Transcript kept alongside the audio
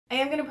I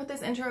am going to put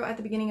this intro at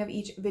the beginning of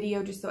each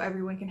video just so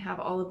everyone can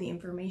have all of the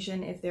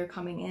information if they're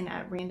coming in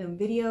at random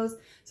videos.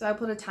 So I'll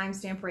put a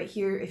timestamp right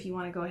here if you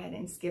want to go ahead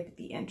and skip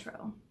the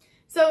intro.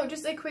 So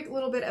just a quick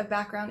little bit of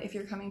background if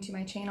you're coming to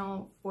my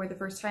channel for the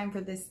first time for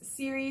this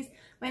series.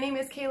 My name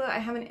is Kayla. I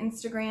have an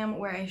Instagram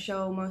where I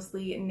show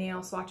mostly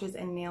nail swatches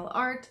and nail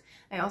art.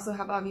 I also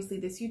have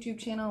obviously this YouTube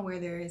channel where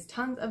there is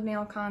tons of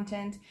nail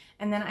content.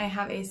 And then I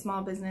have a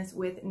small business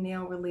with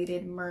nail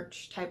related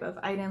merch type of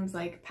items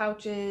like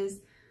pouches,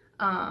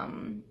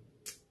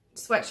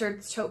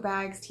 sweatshirts, tote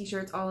bags,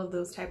 t-shirts, all of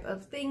those type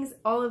of things.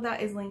 All of that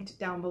is linked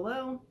down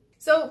below.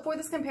 So for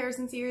this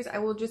comparison series, I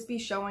will just be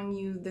showing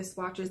you the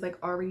swatches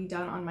like already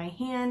done on my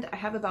hand. I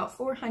have about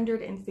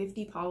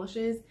 450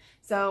 polishes,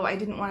 so I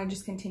didn't want to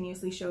just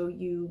continuously show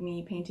you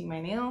me painting my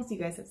nails. You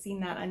guys have seen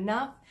that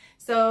enough.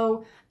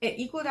 So it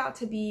equaled out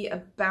to be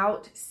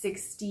about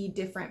 60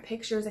 different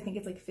pictures. I think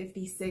it's like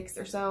 56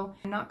 or so.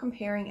 I'm not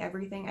comparing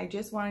everything. I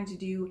just wanted to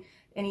do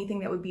anything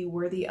that would be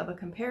worthy of a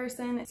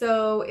comparison.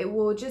 So it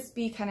will just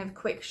be kind of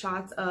quick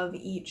shots of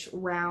each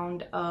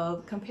round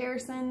of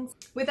comparisons.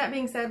 With that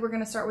being said, we're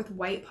going to start with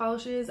white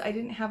polishes. I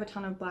didn't have a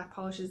ton of black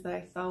polishes that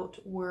I felt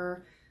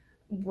were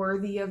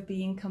worthy of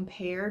being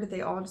compared. They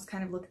all just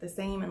kind of look the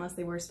same unless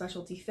they were a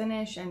specialty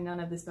finish, and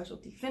none of the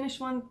specialty finish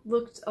ones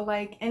looked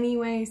alike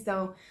anyway.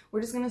 So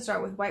we're just going to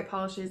start with white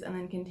polishes and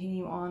then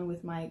continue on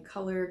with my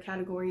color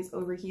categories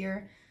over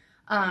here.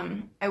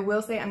 I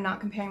will say I'm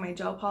not comparing my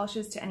gel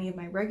polishes to any of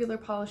my regular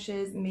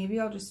polishes. Maybe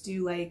I'll just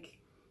do like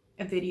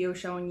a video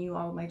showing you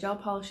all of my gel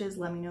polishes.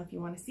 Let me know if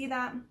you want to see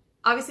that.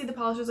 Obviously the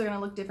polishes are going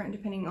to look different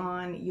depending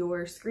on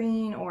your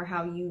screen or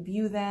how you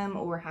view them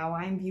or how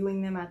I'm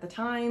viewing them at the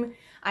time.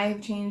 I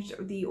have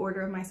changed the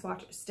order of my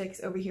swatch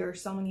sticks over here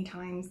so many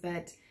times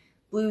that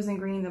blues and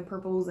greens and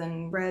purples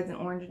and reds and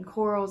orange and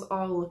corals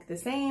all look the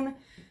same.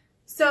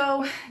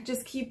 So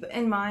just keep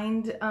in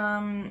mind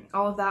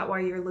all of that while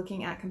you're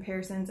looking at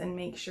comparisons, and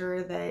make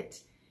sure that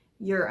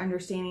you're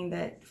understanding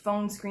that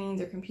phone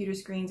screens or computer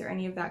screens or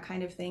any of that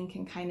kind of thing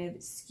can kind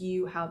of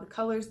skew how the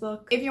colors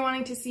look. If you're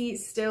wanting to see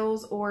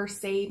stills or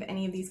save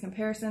any of these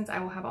comparisons, I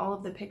will have all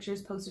of the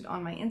pictures posted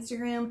on my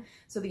Instagram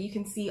so that you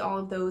can see all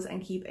of those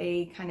and keep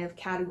a kind of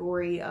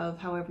category of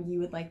however you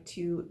would like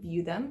to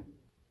view them.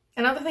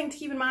 Another thing to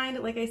keep in mind,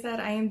 like I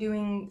said, I am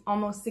doing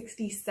almost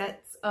 60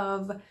 sets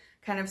of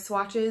kind of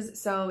swatches,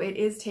 so it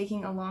is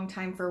taking a long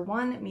time for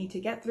one, me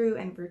to get through,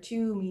 and for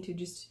two, me to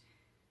just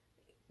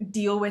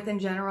deal with in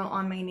general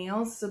on my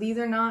nails. So these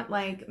are not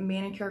like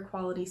manicure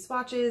quality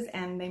swatches,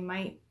 and they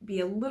might be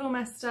a little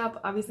messed up.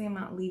 Obviously I'm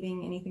not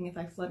leaving anything if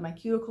I flood my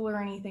cuticle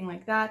or anything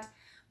like that,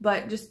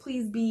 but just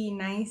please be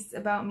nice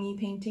about me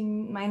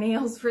painting my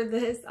nails for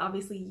this.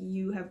 Obviously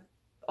you have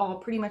all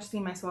pretty much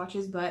seen my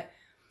swatches, but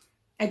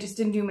I just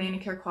didn't do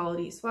manicure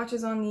quality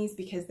swatches on these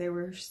because there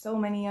were so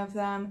many of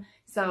them.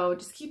 So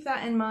just keep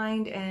that in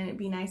mind and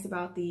be nice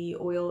about the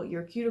oil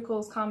your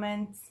cuticles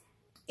comments.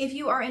 If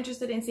you are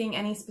interested in seeing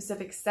any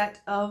specific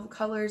set of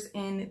colors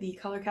in the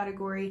color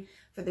category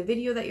for the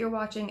video that you're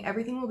watching,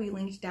 everything will be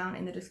linked down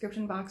in the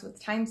description box with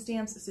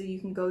timestamps so you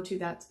can go to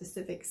that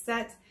specific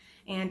set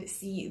and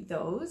see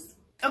those.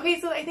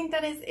 Okay, so I think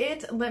that is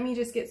it. Let me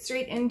just get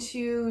straight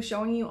into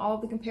showing you all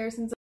of the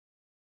comparisons.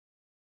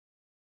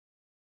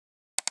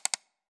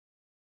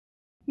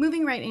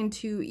 Moving right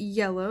into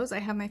yellows, I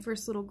have my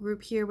first little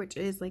group here, which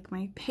is like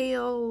my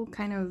pale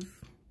kind of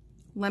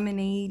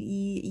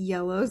lemonade-y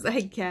yellows, I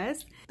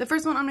guess. The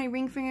first one on my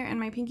ring finger and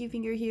my pinky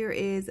finger here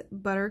is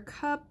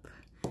Buttercup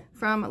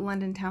from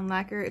Londontown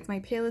Lacquer. It's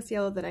my palest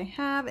yellow that I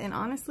have, and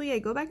honestly, I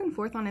go back and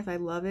forth on if I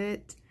love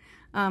it.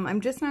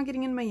 I'm just now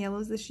getting in my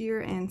yellows this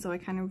year, and so I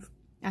kind of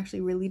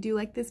actually really do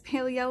like this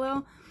pale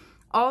yellow.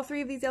 All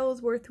three of these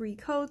yellows were 3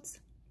 coats,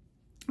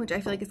 which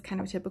I feel like is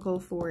kind of typical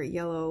for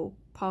yellow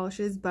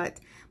polishes, but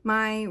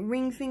my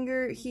ring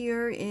finger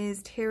here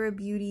is Terra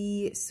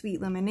Beauty Sweet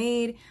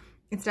Lemonade.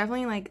 It's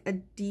definitely like a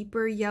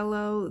deeper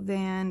yellow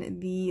than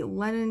the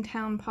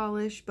Londontown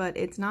polish, but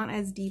it's not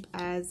as deep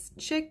as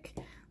Chick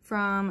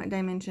from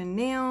Dimension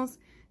Nails.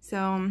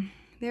 So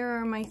there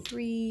are my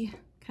 3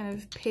 kind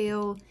of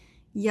pale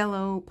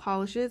yellow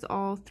polishes,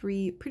 all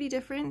 3 pretty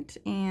different,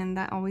 and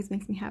that always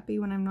makes me happy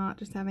when I'm not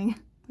just having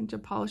a bunch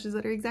of polishes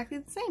that are exactly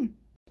the same.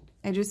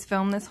 I just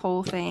filmed this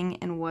whole thing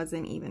and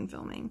wasn't even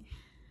filming.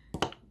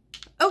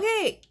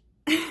 Okay,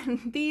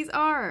 these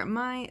are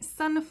my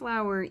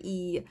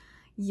Sunflower-y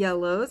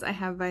yellows. I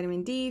have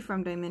Vitamin D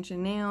from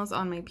Dimension Nails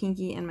on my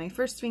pinky and my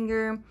first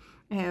finger.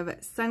 I have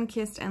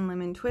Sun-Kissed and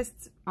Lemon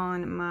Twists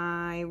on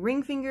my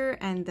ring finger,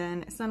 and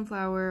then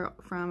Sunflower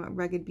from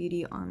Rugged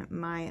Beauty on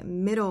my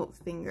middle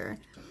finger.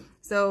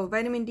 So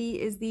Vitamin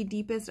D is the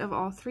deepest of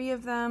all 3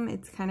 of them.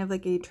 It's kind of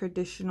like a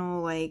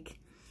traditional, like,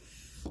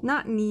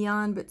 not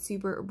neon, but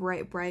super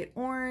bright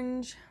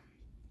orange.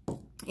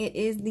 It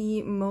is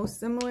the most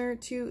similar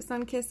to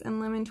Sun-Kissed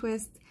and Lemon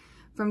Twist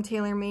from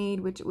TaylorMade,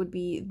 which would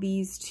be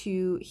these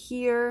 2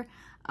 here.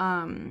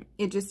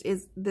 It just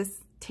is, this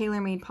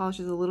TaylorMade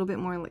polish is a little bit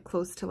more like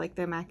close to like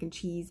the mac and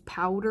cheese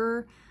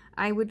powder,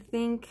 I would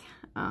think.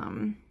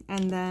 I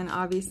And then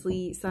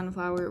obviously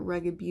Sunflower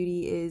Rugged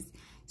Beauty is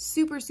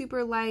super,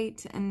 super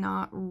light and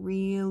not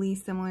really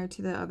similar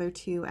to the other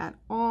two at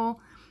all.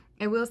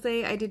 I will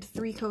say I did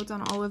 3 coats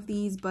on all of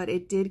these, but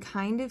it did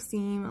kind of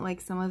seem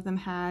like some of them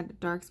had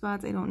dark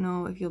spots. I don't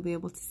know if you'll be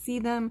able to see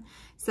them.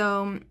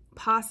 So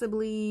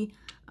possibly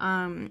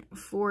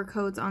 4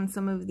 coats on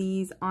some of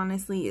these.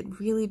 Honestly, it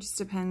really just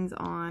depends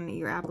on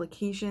your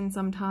application.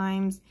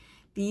 Sometimes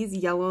these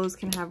yellows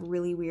can have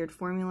really weird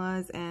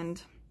formulas,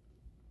 and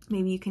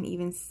maybe you can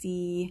even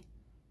see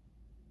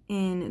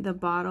in the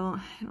bottle,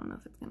 I don't know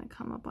if it's going to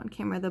come up on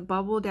camera, the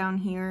bubble down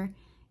here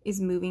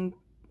is moving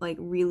like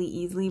really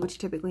easily, which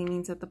typically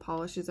means that the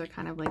polishes are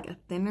kind of like a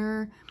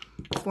thinner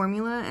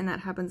formula, and that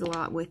happens a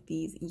lot with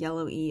these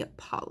yellowy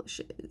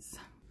polishes.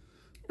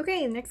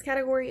 Okay, the next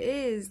category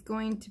is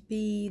going to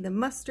be the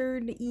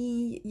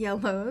mustard-y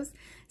yellows.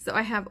 So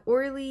I have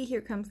Orly,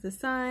 Here Comes the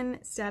Sun,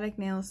 Static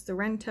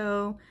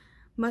Sorrento,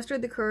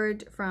 Mustard the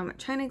Courage from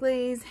China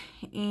Glaze,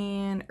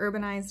 and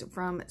Urbanized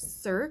from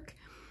Cirque.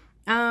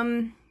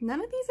 None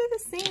of these are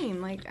the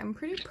same. Like, I'm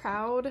pretty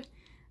proud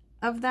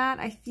of that.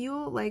 I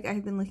feel like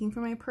I've been looking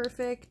for my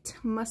perfect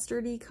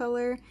mustardy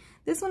color.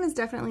 This one is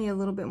definitely a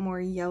little bit more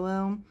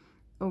yellow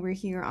over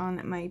here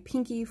on my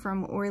pinky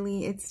from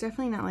Orly. It's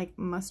definitely not like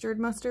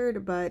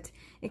mustard, but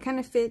it kind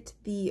of fit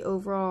the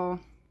overall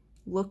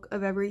look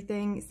of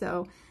everything.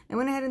 So I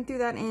went ahead and threw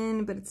that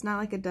in, but it's not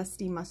like a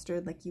dusty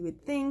mustard like you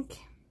would think.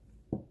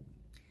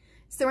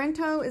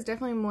 Sorrento is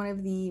definitely one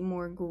of the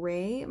more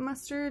gray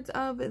mustards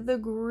of the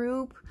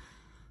group.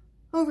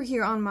 Over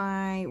here on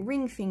my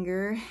ring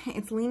finger,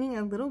 it's leaning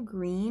a little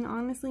green,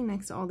 honestly,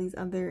 next to all these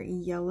other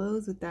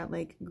yellows with that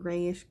like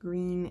grayish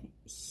green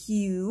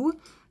hue.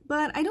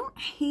 But I don't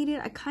hate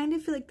it. I kind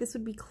of feel like this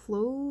would be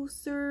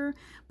closer,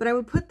 but I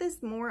would put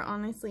this more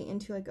honestly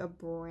into like a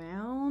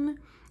brown.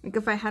 Like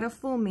if I had a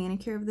full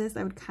manicure of this,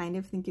 I would kind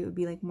of think it would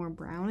be like more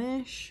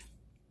brownish.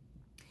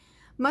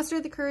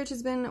 Mustard the Courage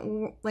has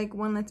been like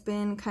one that's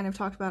been kind of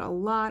talked about a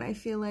lot, I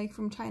feel like,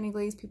 from China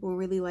Glaze. People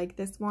really like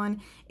this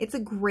one. It's a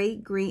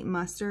great, great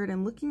mustard.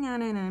 I'm looking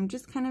at it and I'm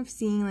just kind of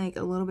seeing like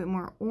a little bit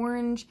more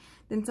orange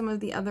than some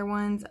of the other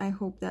ones. I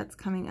hope that's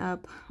coming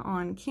up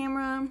on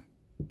camera.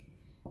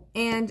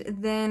 And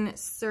then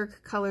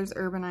Cirque Colors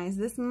Urbanized.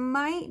 This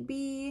might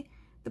be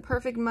the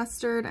perfect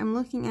mustard. I'm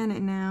looking at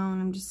it now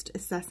and I'm just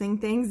assessing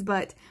things,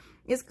 but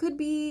this could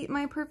be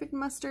my perfect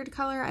mustard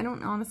color. I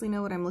don't honestly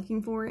know what I'm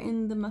looking for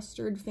in the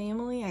mustard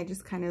family. I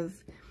just kind of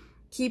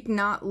keep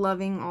not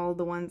loving all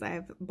the ones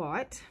I've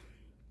bought.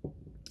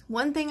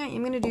 One thing I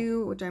am going to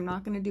do, which I'm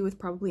not going to do with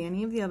probably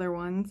any of the other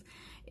ones,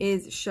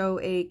 is show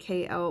a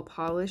KL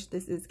polish.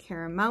 This is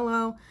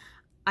Caramello.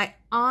 I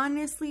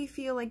honestly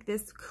feel like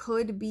this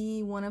could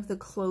be one of the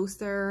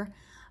closer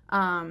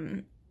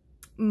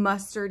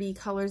mustardy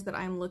colors that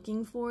I'm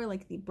looking for,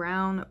 like the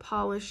brown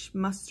polish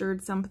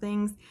mustard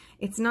somethings.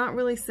 It's not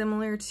really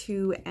similar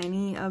to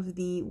any of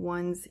the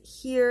ones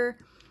here,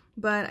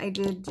 but I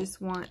did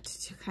just want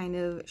to kind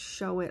of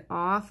show it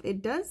off.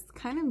 It does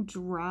kind of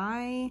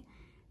dry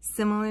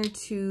similar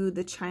to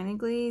the China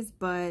Glaze,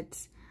 but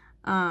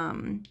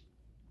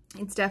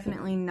it's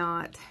definitely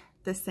not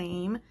the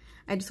same.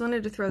 I just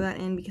wanted to throw that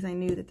in because I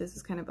knew that this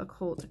was kind of a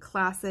cult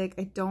classic.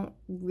 I don't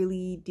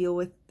really deal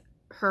with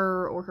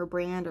her or her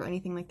brand or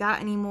anything like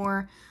that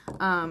anymore,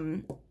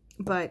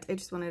 but I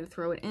just wanted to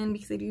throw it in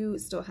because I do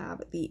still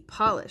have the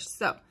polish.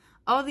 So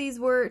all these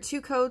were 2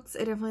 coats.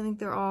 I definitely think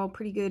they're all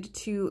pretty good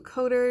 2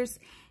 coaters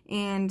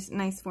and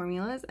nice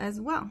formulas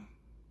as well.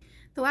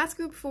 The last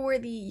group for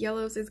the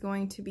yellows is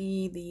going to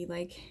be the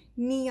like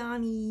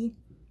neon-y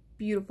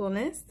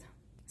beautifulness.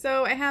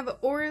 So I have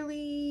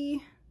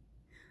Orly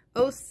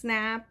Oh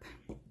Snap,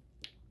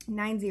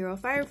 90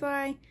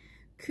 Firefly,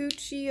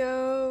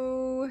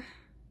 Cuccio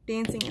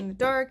Dancing in the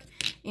Dark,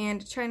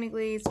 and China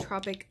Glaze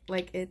Tropic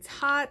Like It's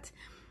Hot.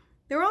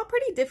 They're all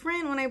pretty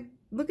different. When I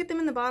look at them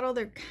in the bottle,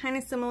 they're kind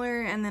of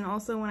similar, and then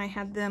also when I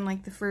had them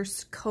like the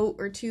first coat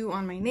or 2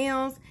 on my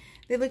nails,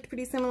 they looked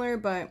pretty similar,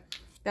 but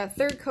that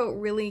 3rd coat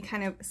really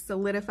kind of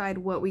solidified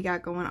what we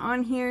got going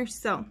on here.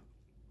 So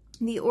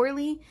the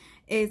Orly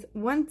is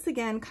once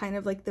again kind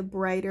of like the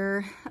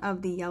brighter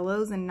of the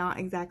yellows and not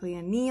exactly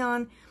a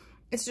neon.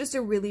 It's just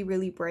a really,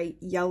 really bright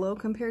yellow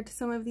compared to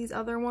some of these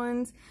other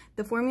ones.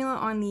 The formula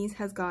on these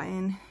has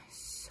gotten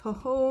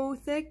so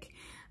thick,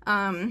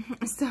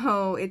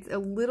 so it's a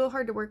little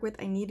hard to work with.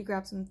 I need to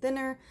grab some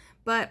thinner,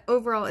 but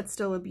overall it's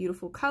still a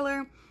beautiful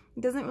color.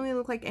 It doesn't really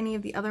look like any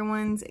of the other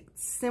ones.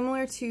 It's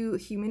similar to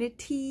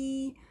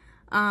Humidity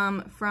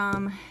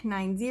from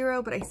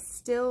 90, but I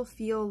still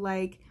feel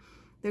like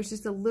there's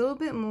just a little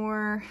bit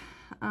more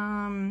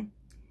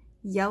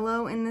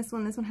yellow in this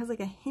one. This one has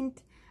like a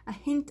hint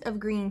of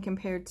green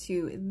compared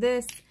to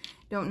this.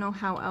 Don't know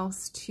how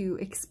else to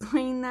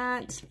explain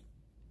that.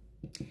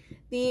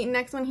 The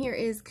next one here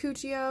is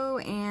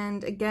Cuccio,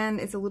 and again,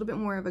 it's a little bit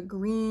more of a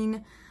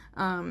green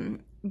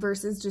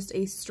versus just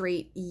a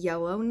straight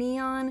yellow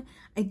neon.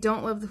 I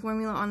don't love the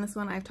formula on this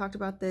one. I've talked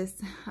about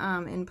this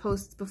in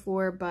posts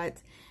before, but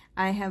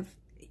I have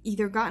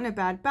either gotten a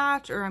bad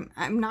batch or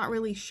I'm not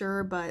really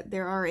sure, but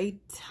there are a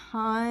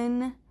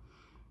ton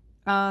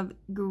of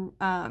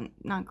a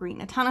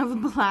ton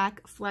of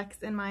black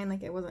flecks in mine.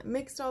 Like, it wasn't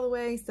mixed all the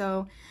way,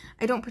 so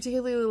I don't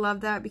particularly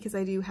love that because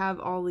I do have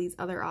all these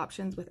other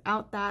options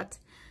without that.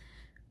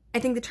 I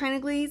think the China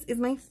Glaze is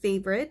my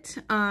favorite.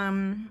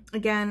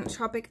 Again,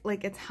 Tropic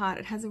Like It's Hot.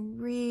 It has a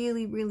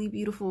really, really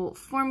beautiful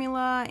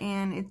formula,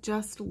 and it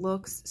just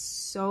looks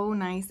so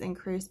nice and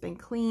crisp and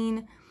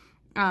clean.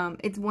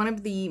 It's one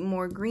of the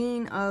more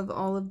green of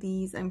all of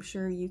these, I'm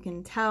sure you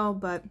can tell,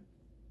 but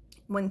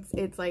once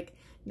it's like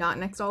not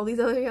next to all these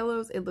other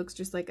yellows, it looks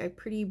just like a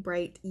pretty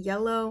bright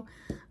yellow.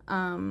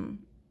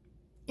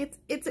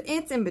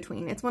 It's in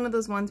between. It's one of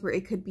those ones where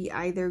it could be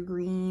either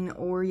green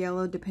or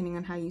yellow depending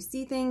on how you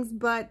see things,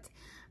 but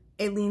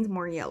it leans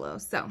more yellow.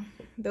 So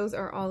those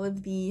are all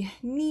of the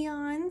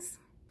neons.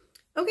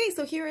 Okay,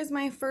 so here is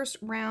my first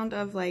round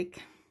of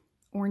like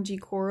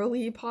orangey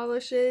corally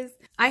polishes.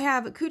 I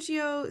have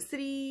Cuccio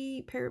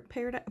City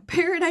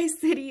Paradise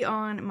City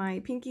on my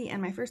pinky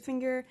and my first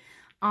finger.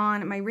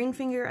 On my ring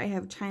finger, I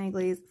have China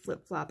Glaze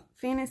Flip Flop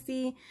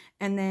Fantasy,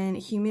 and then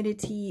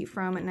Humidity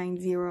from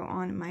 90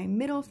 on my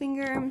middle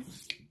finger.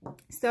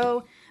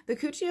 So the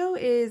Cuccio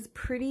is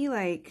pretty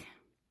like,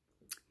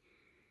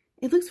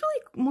 it looks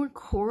really more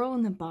coral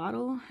in the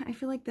bottle, I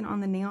feel like, than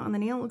on the nail. On the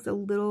nail, it looks a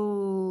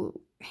little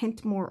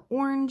hint more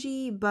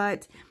orangey,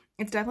 but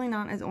it's definitely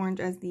not as orange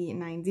as the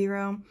 90.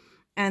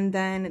 And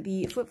then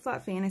the Flip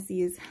Flop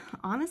Fantasy is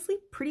honestly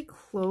pretty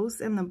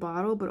close in the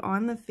bottle, but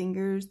on the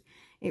fingers,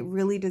 it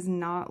really does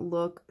not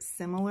look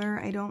similar,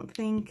 I don't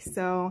think.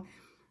 So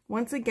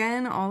once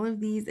again, all of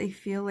these I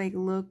feel like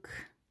look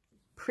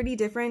pretty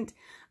different.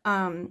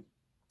 The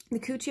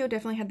Cuccio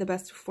definitely had the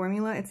best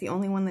formula. It's the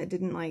only one that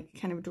didn't like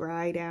kind of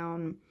dry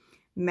down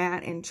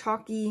matte and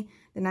chalky.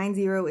 The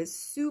 90 is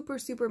super,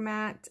 super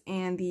matte,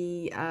 and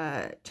the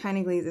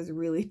China Glaze is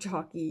really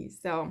chalky.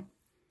 So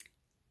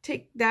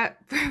take that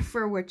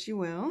for what you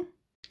will.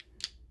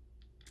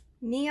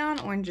 Neon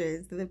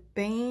oranges, the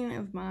bane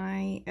of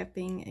my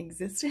effing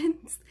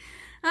existence.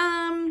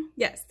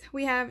 Yes,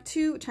 we have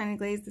two China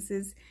Glaze. This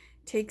is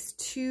Takes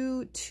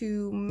Two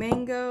to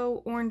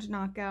Mango, Orange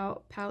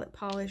Knockout, Palette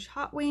Polish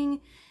Hot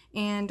Wing,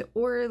 and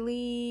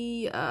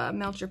Orly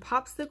Melt Your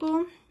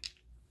Popsicle.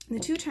 The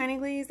two China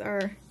Glaze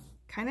are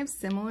kind of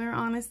similar,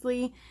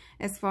 honestly,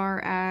 as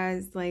far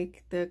as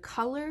like the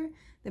color,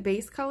 the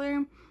base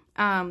color.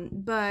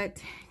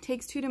 But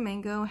Takes Two to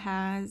Mango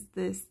has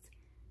this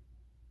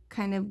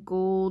kind of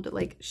gold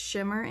like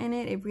shimmer in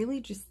it. It really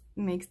just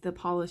makes the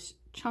polish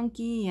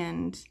chunky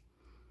and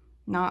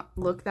not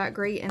look that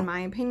great in my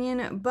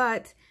opinion,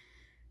 but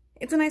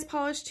it's a nice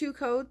polish, 2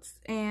 coats,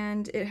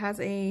 and it has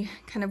a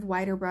kind of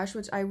wider brush,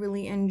 which I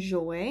really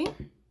enjoy.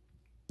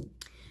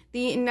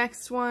 The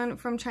next one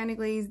from China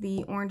Glaze,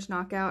 the Orange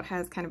Knockout,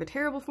 has kind of a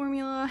terrible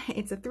formula.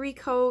 It's a 3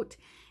 coat.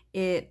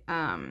 It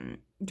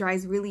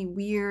dries really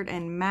weird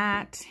and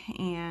matte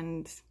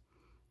and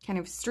kind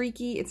of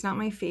streaky. It's not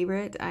my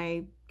favorite.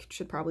 I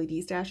should probably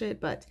destash it,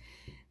 but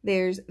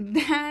there's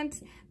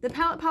that. The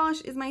palette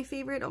polish is my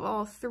favorite of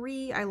all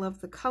 3. I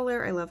love the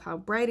color. I love how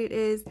bright it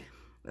is.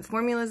 The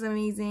formula is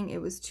amazing. It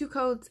was 2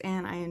 coats,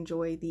 and I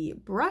enjoy the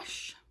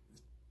brush.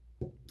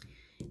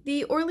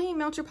 The Orly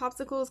Melt Your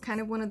Popsicle is kind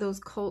of one of those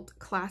cult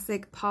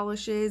classic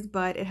polishes,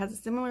 but it has a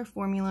similar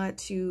formula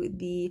to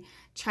the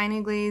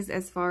China Glaze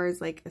as far as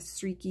like a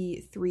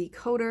streaky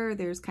 3-coater.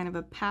 There's kind of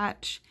a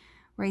patch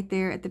right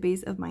there at the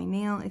base of my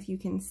nail, if you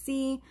can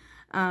see.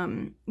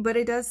 But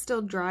it does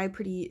still dry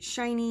pretty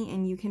shiny,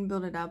 and you can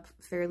build it up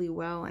fairly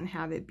well and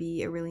have it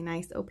be a really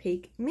nice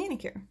opaque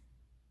manicure.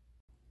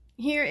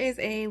 Here is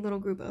a little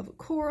group of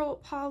coral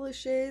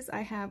polishes.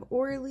 I have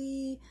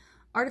Orly,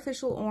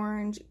 Artificial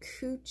Orange,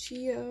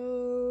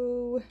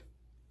 Cuccio,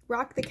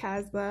 Rock the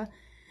Casbah,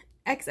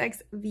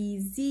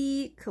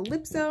 XXVZ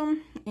Calypso,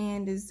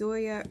 and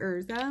Zoya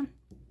Urza.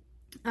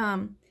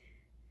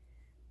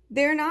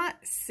 They're not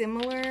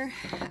similar.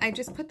 I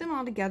just put them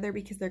all together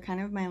because they're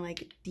kind of my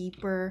like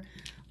deeper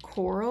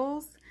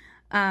corals.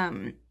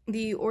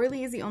 The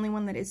Orly is the only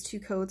one that is 2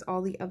 coats.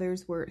 All the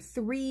others were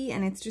 3,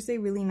 and it's just a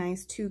really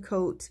nice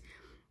 2-coat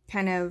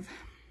kind of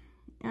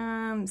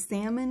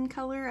salmon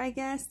color, I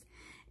guess.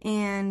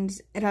 And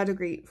it had a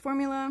great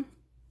formula.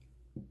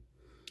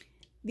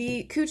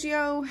 The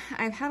Cuccio,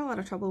 I've had a lot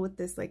of trouble with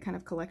this like kind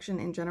of collection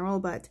in general,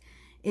 but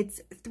it's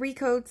 3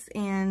 coats,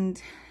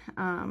 and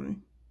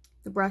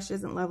the brush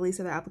isn't lovely,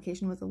 so the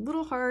application was a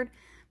little hard,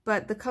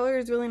 but the color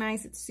is really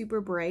nice. It's super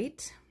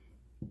bright.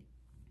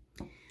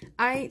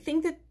 I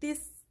think that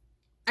this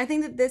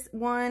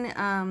one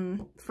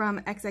from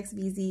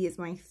XXVZ is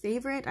my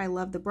favorite. I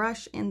love the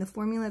brush, and the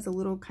formula is a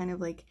little kind of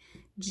like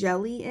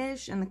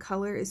jelly-ish, and the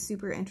color is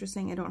super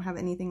interesting. I don't have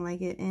anything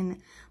like it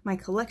in my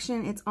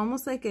collection. It's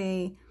almost like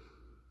a,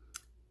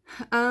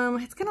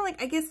 it's kind of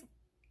like, I guess,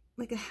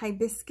 like a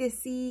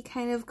hibiscus-y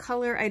kind of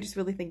color. I just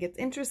really think it's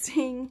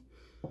interesting.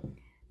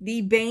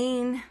 The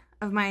bane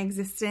of my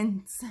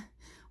existence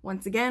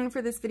once again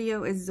for this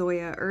video is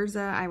Zoya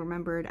Urza. I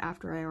remembered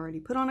after I already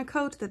put on a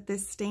coat that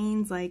this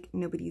stains like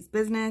nobody's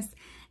business,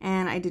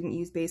 and I didn't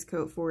use base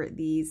coat for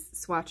these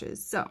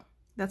swatches. So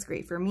that's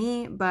great for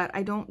me, but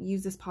I don't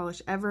use this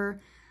polish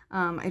ever.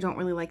 I don't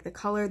really like the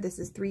color. This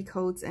is 3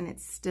 coats and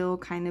it's still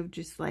kind of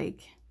just like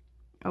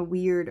a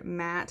weird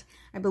matte.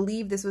 I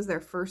believe this was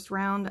their first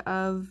round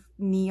of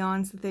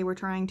neons that they were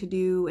trying to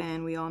do,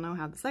 and we all know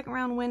how the second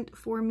round went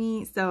for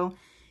me. So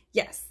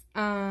yes,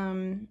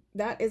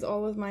 that is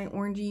all of my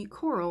orangey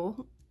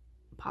coral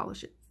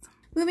polishes.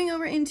 Moving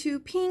over into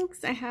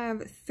pinks, I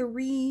have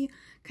 3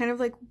 kind of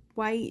like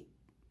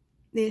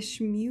white-ish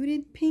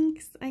muted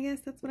pinks, I guess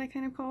that's what I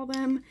kind of call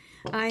them.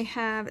 I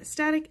have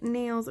Static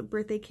Nails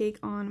Birthday Cake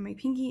on my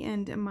pinky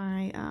and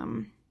my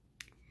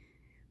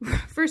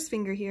first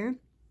finger here.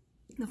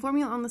 The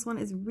formula on this one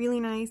is really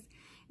nice.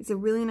 It's a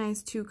really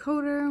nice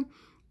 2-coater.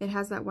 It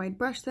has that wide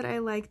brush that I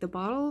like. The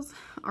bottles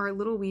are a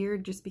little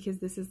weird just because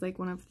this is like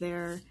one of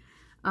their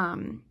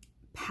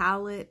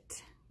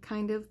palette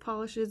kind of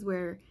polishes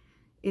where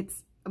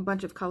it's a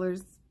bunch of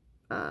colors,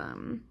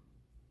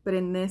 but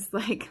in this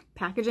like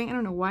packaging. I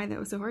don't know why that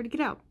was so hard to get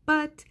out,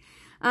 but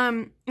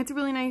it's a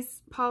really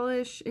nice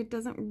polish. It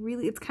doesn't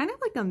really, it's kind of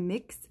like a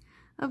mix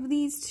of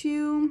these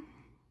two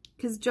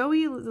because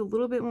Joey is a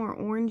little bit more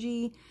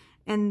orangey.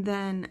 And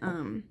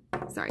then,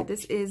 sorry,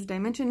 this is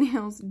Dimension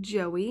Nails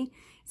Joey.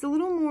 It's a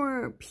little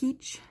more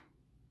peach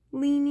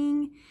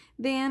leaning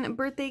than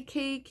Birthday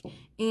Cake.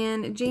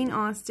 And Jane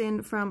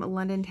Austen from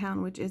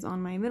Londontown, which is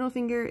on my middle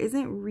finger,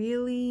 isn't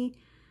really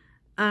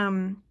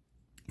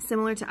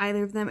similar to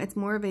either of them. It's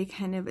more of a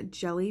kind of a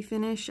jelly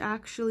finish,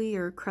 actually,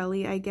 or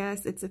crelly, I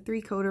guess. It's a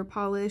 3-coater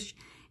polish,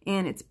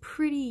 and it's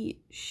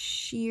pretty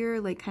sheer,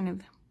 like kind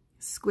of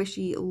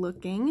squishy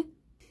looking.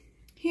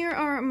 Here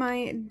are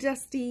my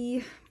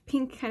dusty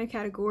pink kind of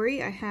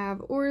category. I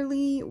have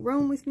Orly,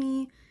 Roam With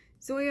Me,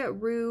 Zoya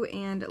Rue,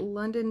 and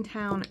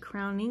Londontown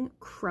Crowning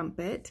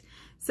Crumpet.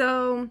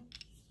 So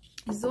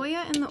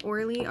Zoya and the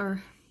Orly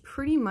are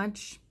pretty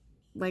much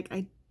like,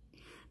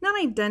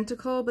 not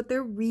identical, but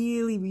they're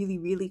really, really,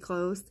 really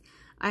close.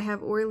 I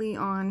have Orly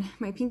on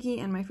my pinky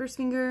and my first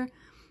finger.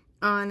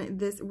 On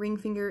this ring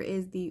finger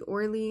is the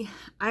Orly.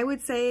 I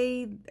would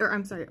say, or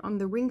I'm sorry, on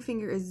the ring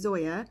finger is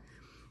Zoya.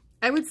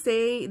 I would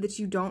say that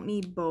you don't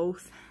need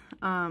both.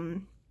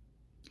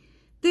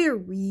 They're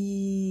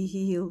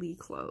really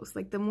close.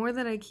 Like, the more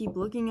that I keep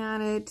looking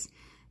at it,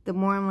 the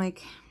more I'm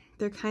like,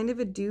 they're kind of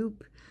a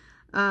dupe.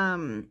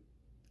 I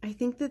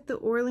think that the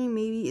Orly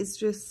maybe is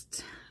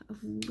just a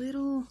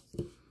little,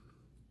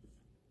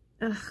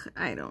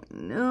 I don't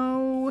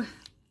know.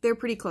 They're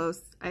pretty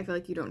close. I feel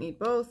like you don't need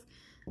both.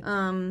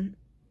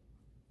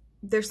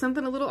 There's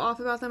something a little off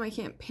about them. I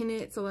can't pin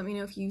it, so let me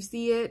know if you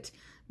see it.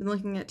 Been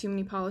looking at too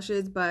many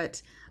polishes,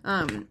 but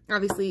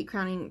obviously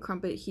Crowning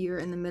Crumpet here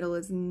in the middle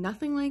is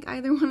nothing like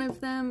either one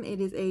of them.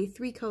 It is a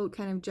 3-coat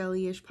kind of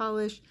jelly-ish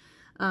polish,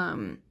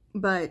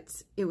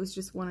 but it was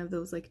just one of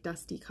those like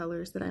dusty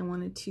colors that I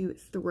wanted to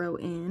throw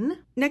in.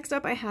 Next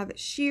up I have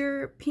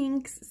sheer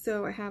pinks.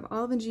 So I have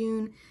Olive and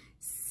June,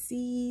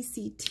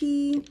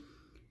 CCT,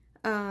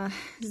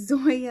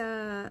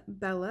 Zoya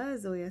Bella,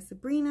 Zoya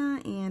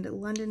Sabrina, and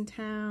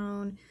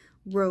Londontown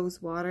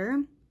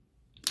Rosewater.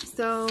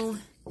 So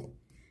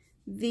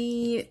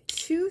the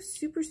 2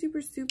 super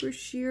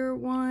sheer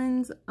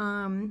ones,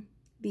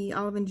 the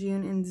Olive and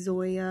June and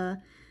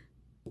Zoya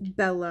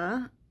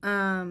Bella,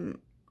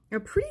 are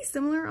pretty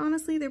similar,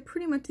 honestly. They're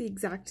pretty much the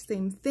exact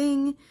same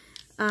thing.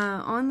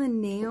 On the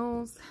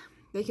nails,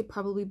 they could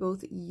probably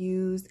both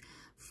use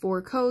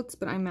 4 coats,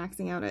 but I'm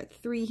maxing out at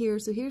 3 here.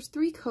 So here's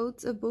 3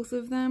 coats of both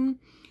of them.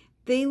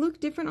 They look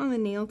different on the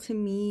nail to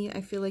me.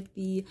 I feel like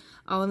the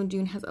Olive and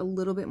June has a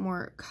little bit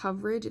more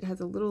coverage. It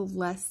has a little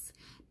less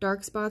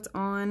dark spots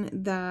on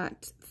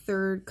that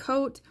 3rd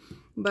coat,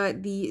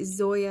 but the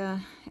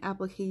Zoya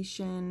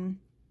application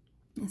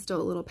is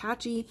still a little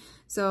patchy.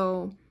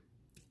 So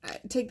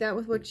take that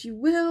with what you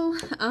will.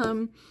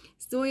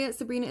 Zoya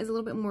Sabrina is a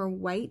little bit more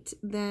white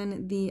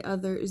than the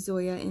other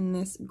Zoya in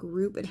this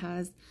group. It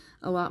has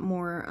a lot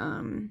more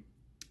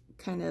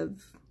kind of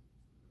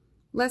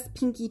less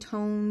pinky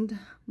toned,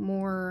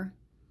 more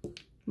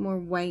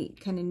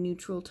white, kind of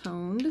neutral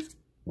toned.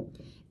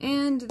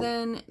 And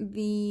then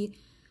the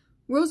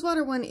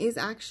Rosewater one is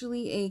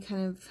actually a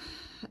kind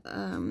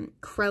of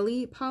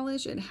crelly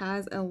polish. It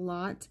has a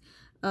lot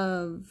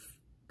of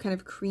kind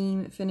of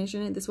cream finish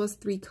in it. This was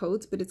 3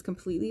 coats, but it's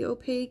completely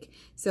opaque,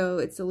 so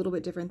it's a little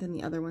bit different than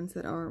the other ones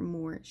that are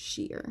more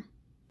sheer.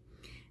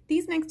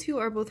 These next 2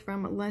 are both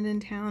from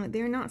Londontown.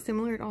 They're not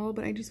similar at all,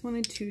 but I just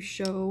wanted to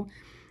show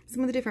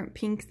some of the different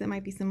pinks that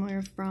might be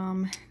similar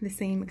from the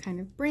same kind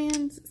of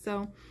brands.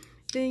 So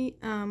the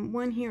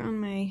one here on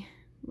my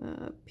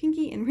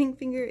pinky and ring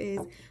finger is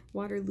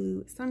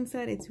Waterloo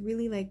Sunset. It's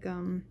really like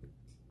kind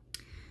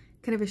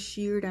of a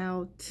sheared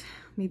out,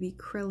 maybe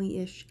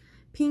crelly-ish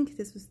pink.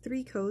 This was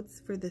 3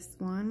 coats for this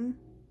one.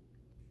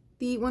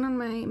 The one on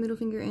my middle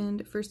finger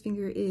and first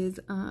finger is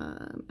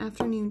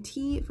Afternoon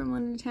Tea from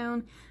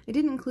Londontown. I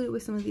didn't include it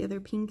with some of the other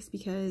pinks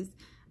because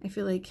I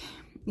feel like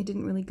it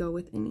didn't really go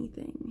with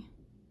anything.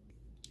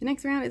 The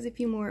next round is a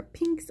few more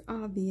pinks,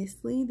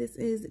 obviously. This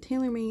is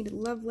TaylorMade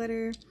Love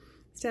Letter,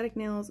 Static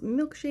Nails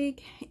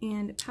Milkshake,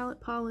 and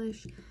Palette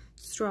Polish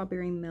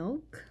Strawberry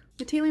Milk.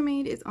 The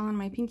TaylorMade is on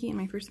my pinky and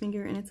my first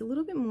finger, and it's a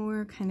little bit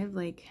more kind of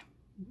like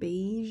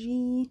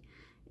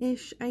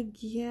beigey-ish, I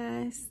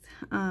guess.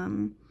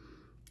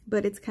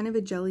 But it's kind of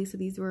a jelly, so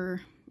these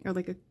were, or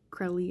like a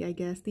crelly, I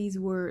guess. These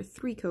were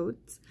 3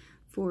 coats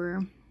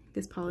for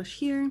this polish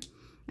here.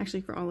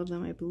 Actually, for all of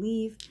them, I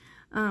believe.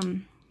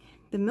 The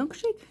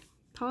milkshake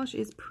polish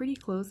is pretty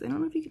close. I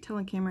don't know if you can tell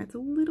on camera. It's a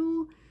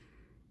little,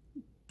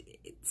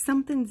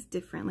 something's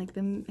different. Like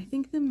I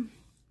think the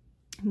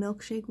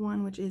milkshake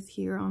one, which is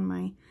here on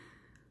my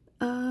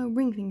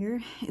ring finger,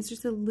 is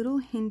just a little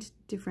hint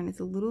different. It's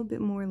a little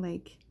bit more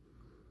like,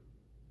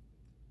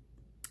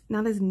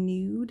 not as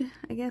nude,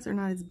 I guess, or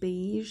not as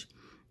beige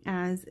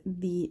as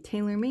the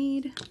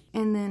TaylorMade.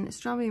 And then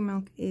Strawberry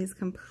Milk is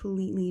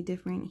completely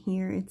different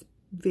here. It's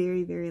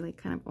very, very like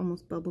kind of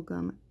almost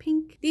bubblegum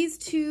pink. These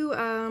two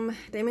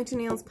Dimension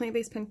Nails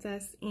Plant-Based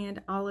Princess and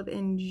Olive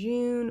and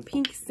June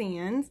Pink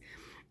Sands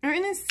are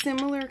in a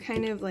similar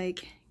kind of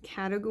like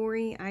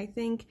category, I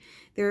think.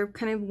 They're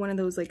kind of one of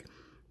those like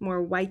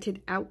more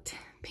whited out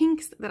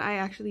pinks that I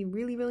actually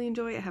really, really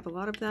enjoy. I have a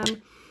lot of them.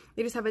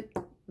 They just have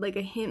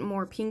a hint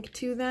more pink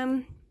to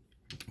them.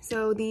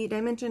 So the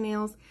Dimension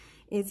Nails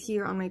is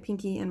here on my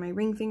pinky and my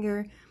ring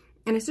finger,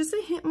 and it's just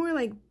a hint more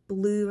like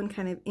blue and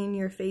kind of in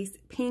your face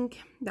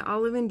pink. The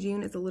Olive and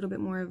June is a little bit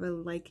more of a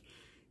like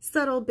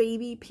subtle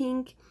baby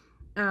pink.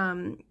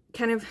 Kind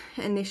of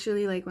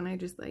initially, like when I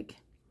just like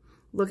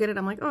look at it,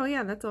 I'm like, oh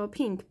yeah, that's all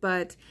pink,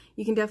 but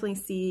you can definitely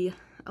see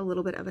a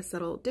little bit of a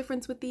subtle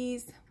difference with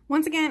these.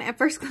 Once again, at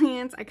first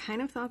glance, I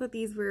kind of thought that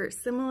these were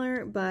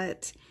similar,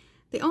 but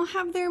they all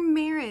have their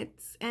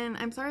merits, and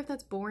I'm sorry if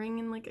that's boring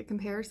in like a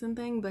comparison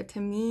thing, but to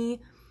me,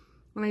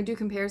 when I do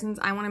comparisons,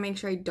 I want to make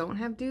sure I don't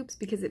have dupes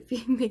because it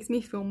makes me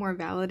feel more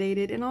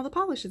validated in all the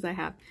polishes I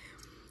have.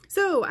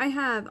 So I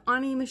have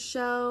Ani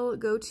Michelle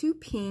Go To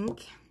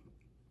Pink,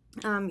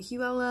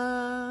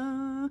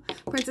 Huela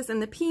Princess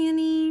and the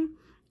Peony,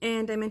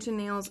 and Dimension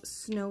Nails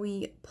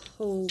Snowy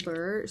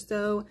Pulver.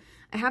 So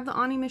I have the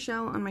Ani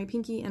Michelle on my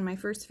pinky and my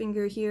first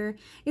finger here.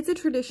 It's a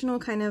traditional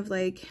kind of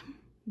like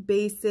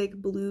basic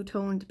blue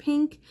toned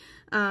pink.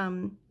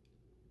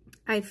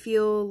 I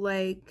feel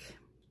like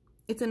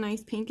it's a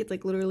nice pink. It's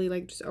like literally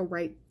like just a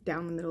right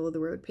down the middle of the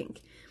road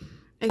pink.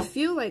 I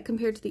feel like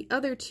compared to the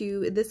other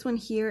two, this one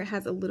here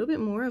has a little bit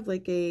more of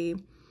like a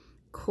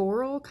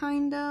coral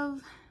kind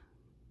of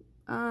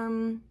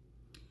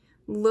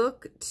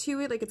look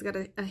to it. Like it's got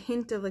a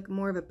hint of like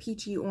more of a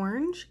peachy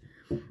orange.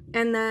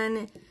 And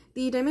then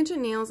the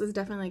Dimension Nails is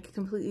definitely like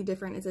completely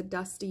different. It's a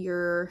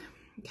dustier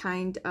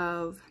kind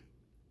of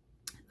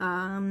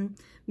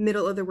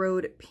middle of the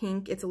road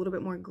pink. It's a little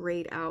bit more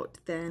grayed out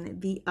than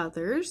the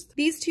others.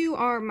 These two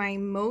are my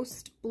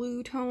most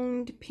blue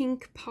toned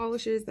pink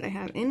polishes that I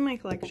have in my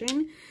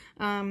collection.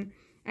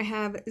 I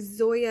have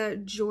Zoya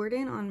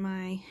Jordan on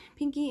my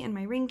pinky and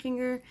my ring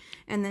finger,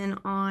 and then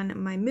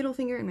on my middle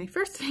finger and my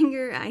first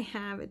finger I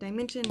have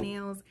Dimension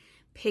Nails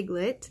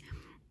Piglet.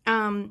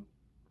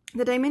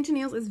 The Dimension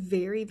Nails is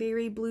very,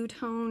 very blue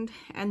toned,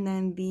 and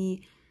then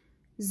the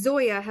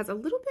Zoya has a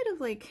little bit of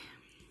like,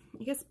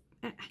 I guess,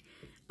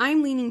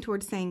 I'm leaning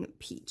towards saying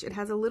peach. It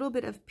has a little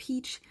bit of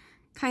peach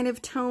kind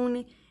of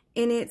tone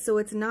in it, so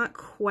it's not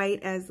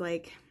quite as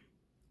like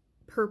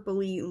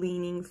purpley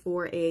leaning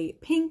for a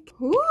pink.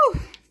 Woo,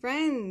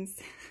 friends,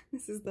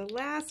 this is the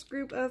last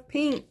group of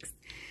pinks.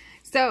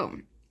 So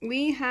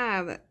we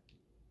have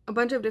a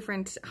bunch of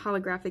different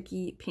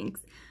holographic-y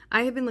pinks.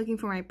 I have been looking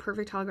for my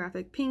perfect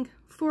holographic pink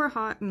for a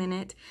hot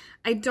minute.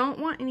 I don't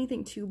want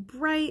anything too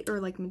bright or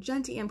like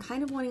magenta. I'm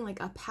kind of wanting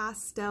like a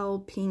pastel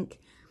pink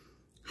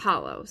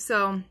hollow.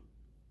 So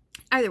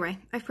either way,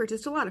 I've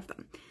purchased a lot of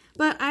them.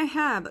 But I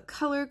have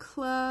Color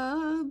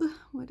Club.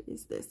 What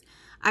is this?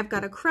 I've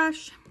got a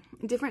Crush,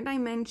 Different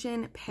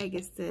Dimension,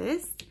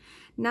 Pegasus,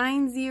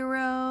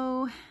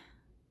 90,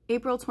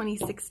 April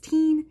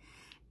 2016,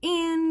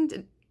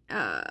 and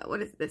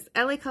what is this?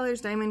 LA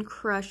Colors Diamond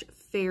Crush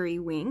Fairy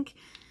Wink.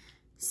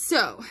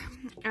 So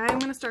I'm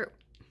gonna start.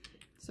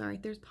 Sorry,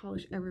 there's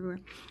polish everywhere.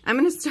 I'm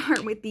gonna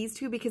start with these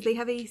two because they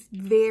have a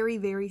very,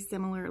 very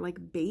similar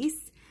like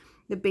base.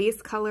 The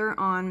base color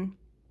on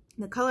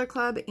the Color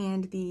Club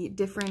and the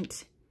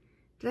different,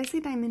 did I say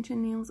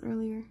Dimension Nails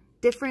earlier?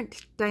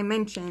 Different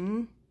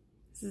Dimension.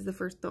 This is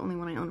the only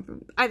one I own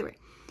from. Either way,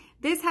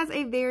 this has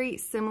a very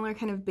similar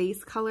kind of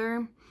base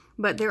color,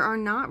 but there are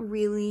not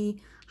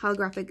really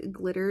holographic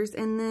glitters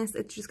in this.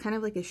 It's just kind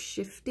of like a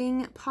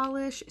shifting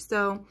polish.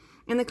 So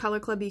in the Color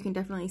Club, you can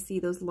definitely see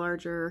those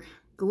larger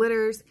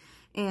glitters,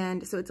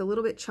 and so it's a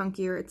little bit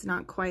chunkier. It's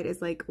not quite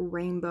as like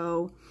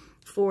rainbow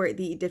for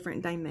the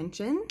Different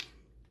Dimension.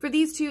 For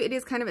these two, it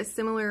is kind of a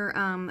similar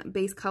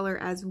base color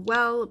as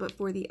well, but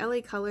for the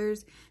LA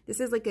Colors, this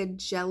is like a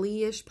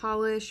jelly-ish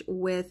polish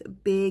with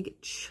big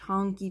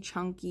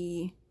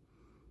chunky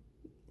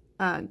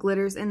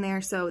glitters in there.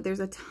 So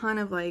there's a ton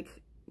of like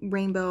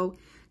rainbow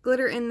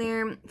glitter in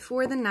there.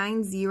 For the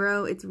 90,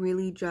 it's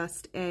really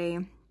just a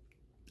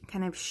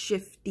kind of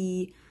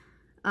shifty,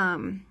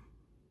 micro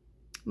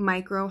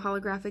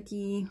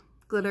holographic-y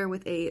glitter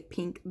with a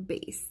pink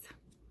base.